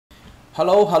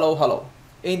Hello.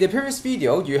 In the previous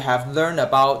video, you have learned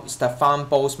about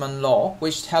Stefan-Boltzmann Law,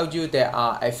 which tells you there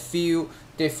are a few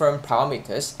different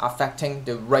parameters affecting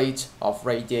the rate of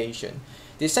radiation.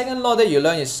 The second law that you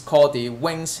learn is called the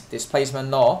Wings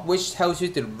Displacement Law, which tells you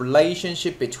the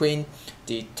relationship between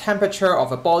the temperature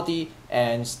of a body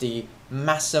and the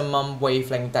maximum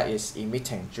wavelength that is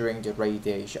emitting during the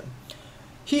radiation.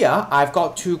 Here, I've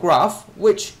got two graphs,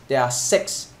 which there are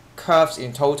 6 curves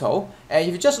in total, and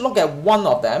if you just look at one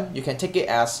of them, you can take it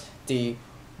as the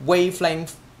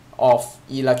wavelength of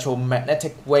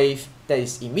electromagnetic wave that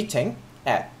is emitting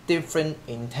at different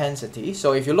intensity.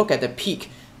 So if you look at the peak,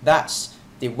 that's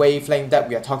the wavelength that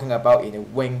we are talking about in the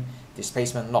wing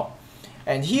displacement law.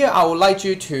 And here I would like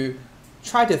you to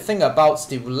try to think about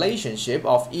the relationship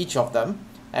of each of them,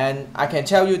 and I can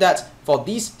tell you that for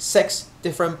these 6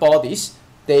 different bodies,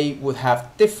 they would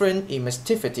have different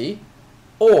emissivity,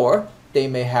 or they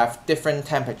may have different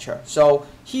temperature. So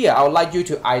here I would like you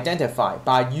to identify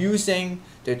by using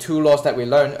the 2 laws that we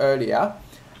learned earlier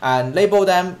and label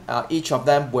them, each of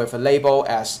them with a label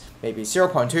as maybe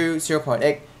 0.2,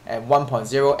 0.8, and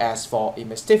 1.0 as for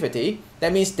emissivity.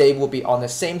 That means they will be on the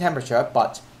same temperature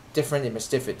but different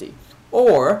emissivity.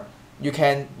 Or you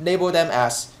can label them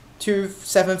as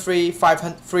 273,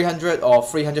 300, or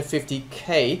 350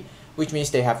 K, which means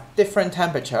they have different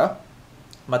temperature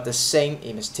but the same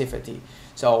emissivity.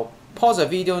 So pause the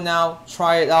video now,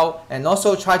 try it out, and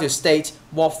also try to state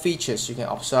what features you can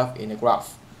observe in the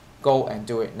graph. Go and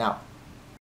do it now.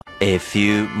 A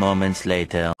few moments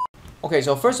later. Okay,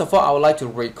 so first of all, I would like to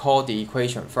recall the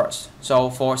equation first. So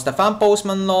for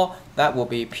Stefan-Boltzmann law, that will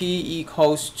be P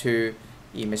equals to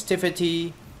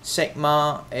emissivity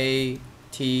sigma A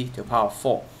T to the power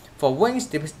 4. For Wings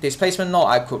displacement law,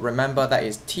 I could remember that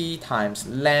is T times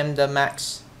lambda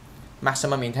max,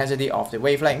 maximum intensity of the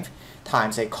wavelength,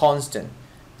 times a constant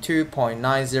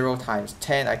 2.90 times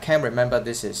 10. I can't remember,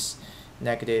 this is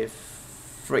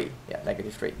 -3. Yeah,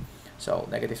 -3. So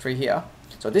 -3 here.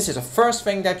 So this is the first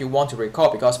thing that you want to recall,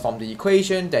 because from the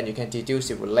equation, then you can deduce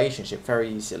the relationship very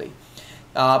easily.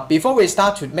 Before we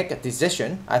start to make a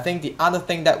decision, I think the other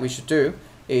thing that we should do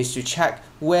is to check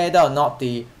whether or not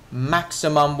the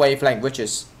maximum wavelength, which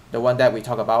is the one that we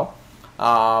talk about,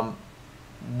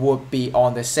 would be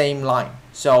on the same line.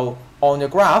 So on the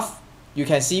graph, you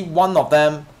can see one of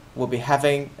them will be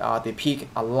having the peak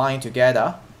aligned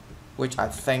together, which I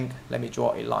think, let me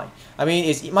draw a line. I mean,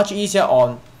 it's much easier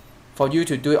for you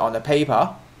to do it on the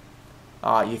paper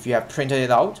if you have printed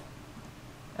it out.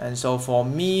 And so for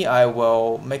me, I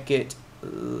will make it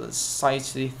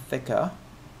slightly thicker.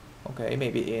 Okay,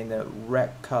 maybe in a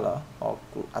red color, or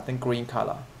I think green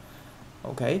color.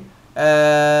 Okay,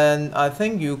 and I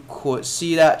think you could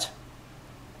see that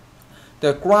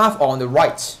the graph on the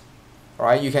right,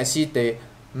 right, you can see the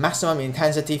maximum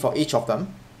intensity for each of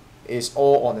them is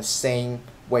all on the same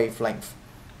wavelength.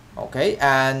 Okay,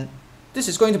 and this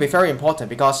is going to be very important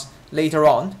because later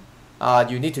on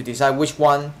you need to decide which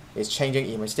one is changing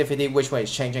emissivity, which one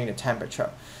is changing the temperature.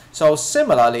 So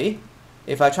similarly,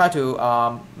 if I try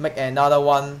to make another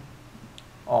one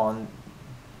on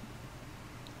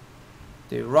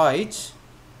the right,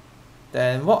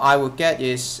 then what I would get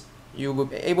is you will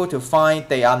be able to find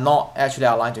they are not actually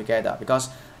aligned together, because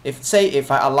if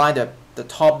I align the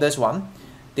top, this one,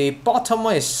 the bottom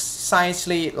one is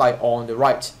slightly like on the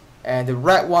right, and the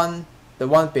red one, the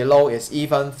one below, is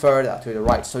even further to the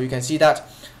right. So you can see that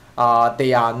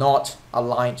they are not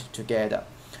aligned together.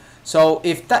 So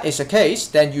if that is the case,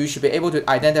 then you should be able to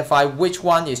identify which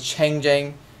one is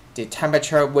changing the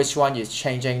temperature, which one is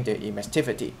changing the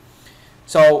emissivity.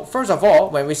 So first of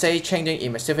all, when we say changing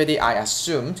emissivity, I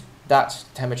assumed that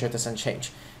temperature doesn't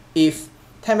change. If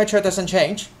temperature doesn't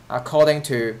change, according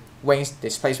to Wings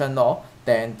displacement law,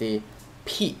 then the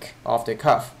peak of the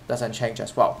curve doesn't change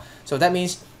as well. So that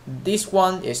means this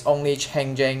one is only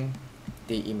changing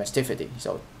the emissivity.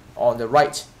 So on the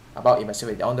right, about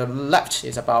emissivity. On the left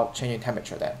is about changing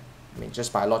temperature then. I mean,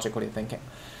 just biologically thinking.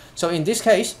 So in this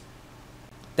case,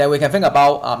 then we can think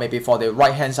about maybe for the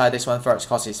right hand side, this one first,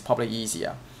 because it's probably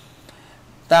easier.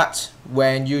 That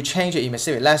when you change the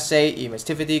emissivity, let's say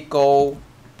emissivity go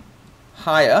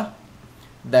higher,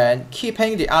 then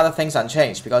keeping the other things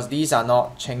unchanged, because these are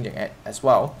not changing it as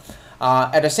well.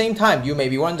 At the same time, you may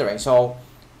be wondering, so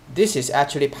this is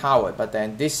actually power, but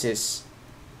then this is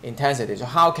intensity. So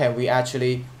how can we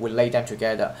actually relate them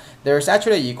together? There's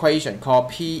actually an equation called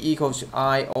P equals to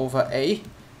I over A,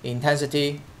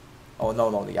 intensity. Oh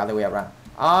no, the other way around.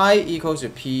 I equals to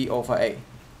P over A.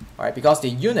 Alright, because the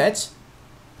unit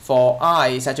for I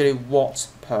is actually watts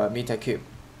per meter cube.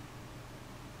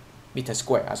 Meter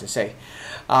square, as you say.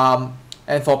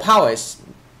 And for power is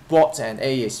watt and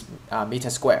A is meter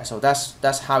square. So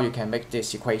that's how you can make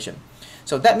this equation.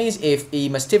 So that means if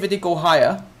emissivity go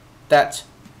higher, that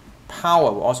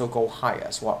power will also go higher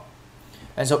as well.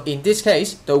 And so in this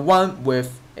case, the one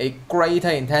with a greater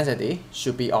intensity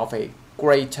should be of a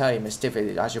greater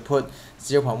emissivity. I should put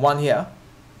 0.1 here,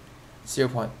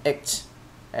 0.8,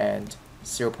 and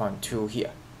 0.2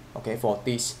 here, okay, for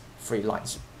these three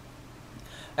lines.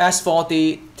 As for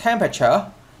the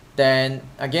temperature, then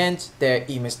again, the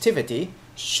emissivity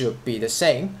should be the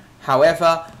same.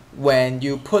 However, when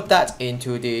you put that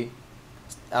into the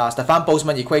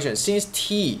Stefan-Boltzmann equation, since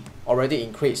T already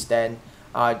increased, then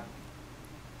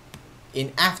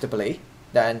inevitably,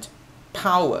 then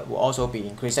power will also be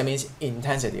increased. That means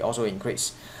intensity also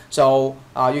increase. So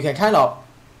you can kind of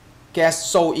guess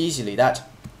so easily that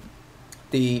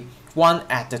the one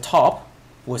at the top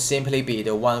would simply be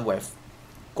the one with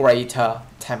greater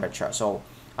temperature. So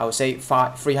I would say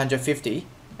 350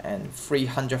 and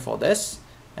 300 for this,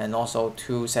 and also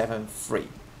 273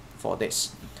 for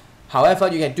this. However,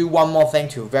 you can do one more thing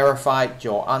to verify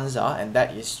your answer, and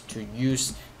that is to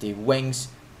use the Wings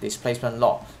Displacement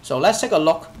Law. So let's take a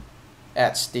look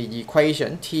at the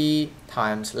equation T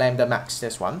times lambda max,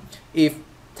 this one. If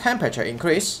temperature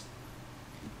increase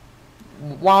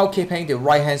while keeping the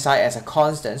right hand side as a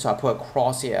constant, so I put a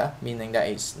cross here, meaning that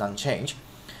it's unchanged,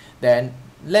 then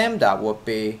lambda would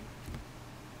be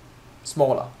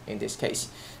smaller in this case.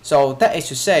 So that is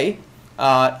to say,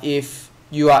 if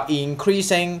you are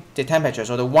increasing the temperature,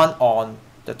 so the one on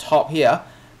the top here,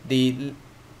 the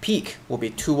peak will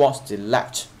be towards the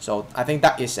left. So I think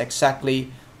that is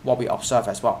exactly what we observe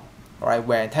as well. All right,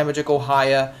 when temperature go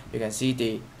higher, you can see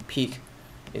the peak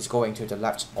is going to the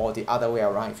left, or the other way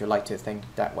around if you like to think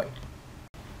that way.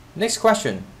 Next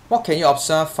question, what can you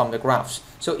observe from the graphs?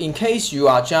 So in case you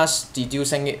are just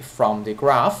deducing it from the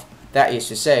graph, that is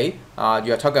to say,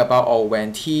 you are talking about, oh,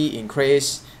 when T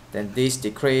increase, then this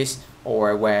decrease,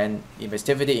 or when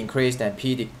emissivity increase, then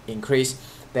P increase,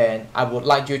 then I would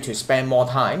like you to spend more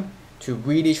time to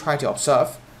really try to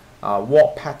observe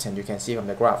what pattern you can see from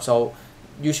the graph. So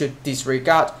you should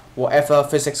disregard whatever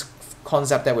physics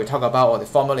concept that we talk about or the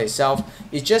formula itself.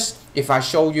 It's just if I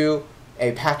show you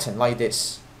a pattern like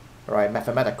this, right,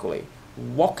 mathematically,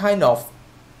 what kind of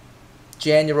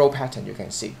general pattern you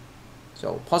can see.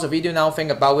 So pause the video now,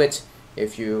 think about it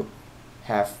if you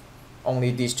have only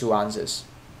these two answers.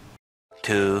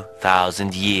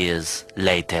 2,000 years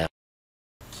later.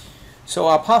 So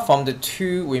apart from the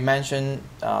two we mentioned,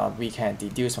 we can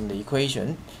deduce from the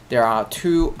equation, there are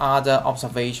two other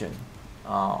observations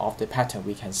of the pattern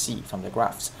we can see from the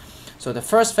graphs. So the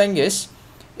first thing is,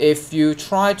 if you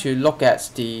try to look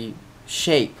at the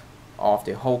shape of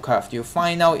the whole curve, you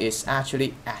find out it's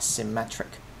actually asymmetric.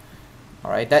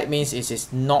 Alright, that means it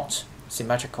is not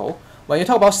symmetrical. When you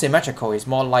talk about symmetrical, it's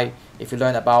more like if you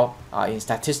learn about in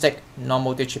statistic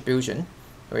normal distribution,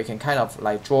 where you can kind of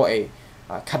like draw a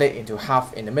cut it into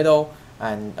half in the middle,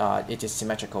 and it is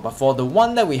symmetrical. But for the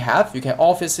one that we have, you can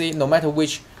obviously, no matter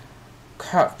which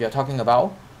curve you're talking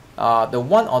about, the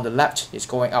one on the left is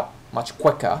going up much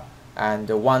quicker, and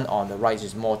the one on the right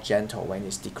is more gentle when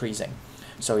it's decreasing.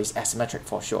 So it's asymmetric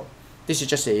for sure. This is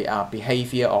just a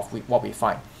behavior of what we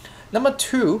find. Number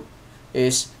two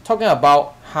is talking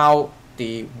about how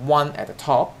the one at the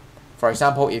top, for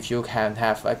example, if you can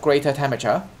have a greater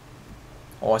temperature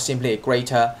or simply a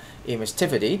greater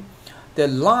emissivity, the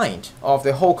line of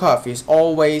the whole curve is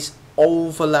always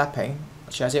overlapping.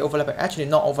 Should I say overlapping? Actually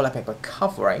not overlapping, but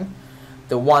covering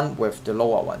the one with the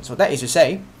lower one. So that is to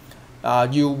say,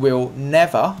 you will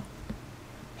never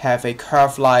have a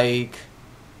curve like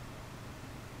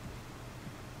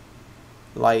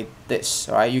this,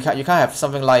 right? You can't have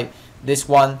something like this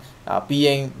one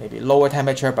being maybe lower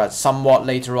temperature but somewhat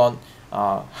later on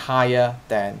higher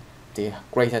than the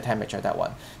greater temperature, that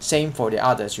one. Same for the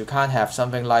others. You can't have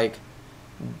something like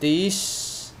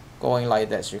this going like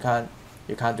this. You can't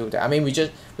do that. I mean, we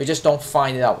just don't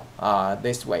find it out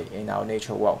this way in our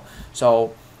nature world.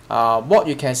 So what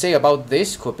you can say about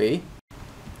this could be,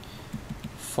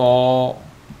 for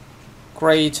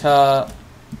greater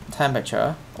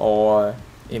temperature or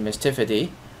emissivity,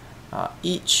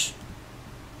 each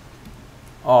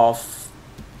of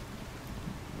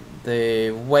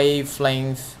the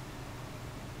wavelength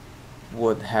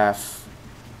would have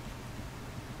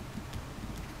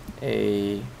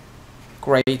a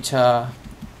greater,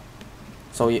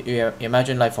 so you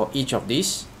imagine like for each of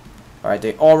these, right,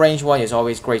 the orange one is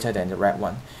always greater than the red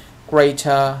one.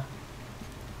 Greater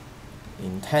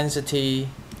intensity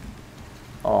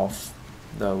of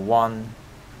the one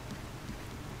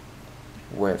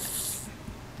with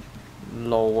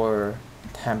lower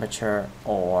temperature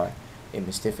or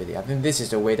emissivity. I think this is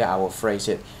the way that I will phrase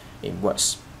it in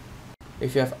words.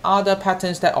 If you have other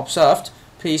patterns that observed,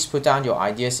 please put down your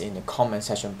ideas in the comment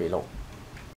section below.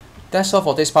 That's all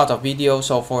for this part of video.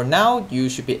 So for now, you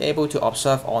should be able to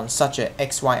observe on such an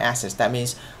XY axis. That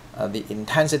means the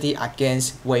intensity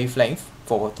against wavelength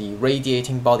for the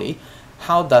radiating body.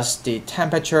 How does the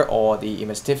temperature or the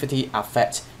emissivity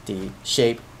affect the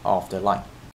shape of the line?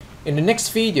 In the next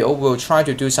video, we'll try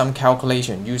to do some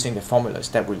calculation using the formulas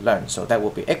that we learned. So that will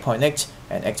be 8.8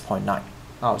 and 8.9.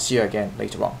 I'll see you again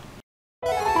later on.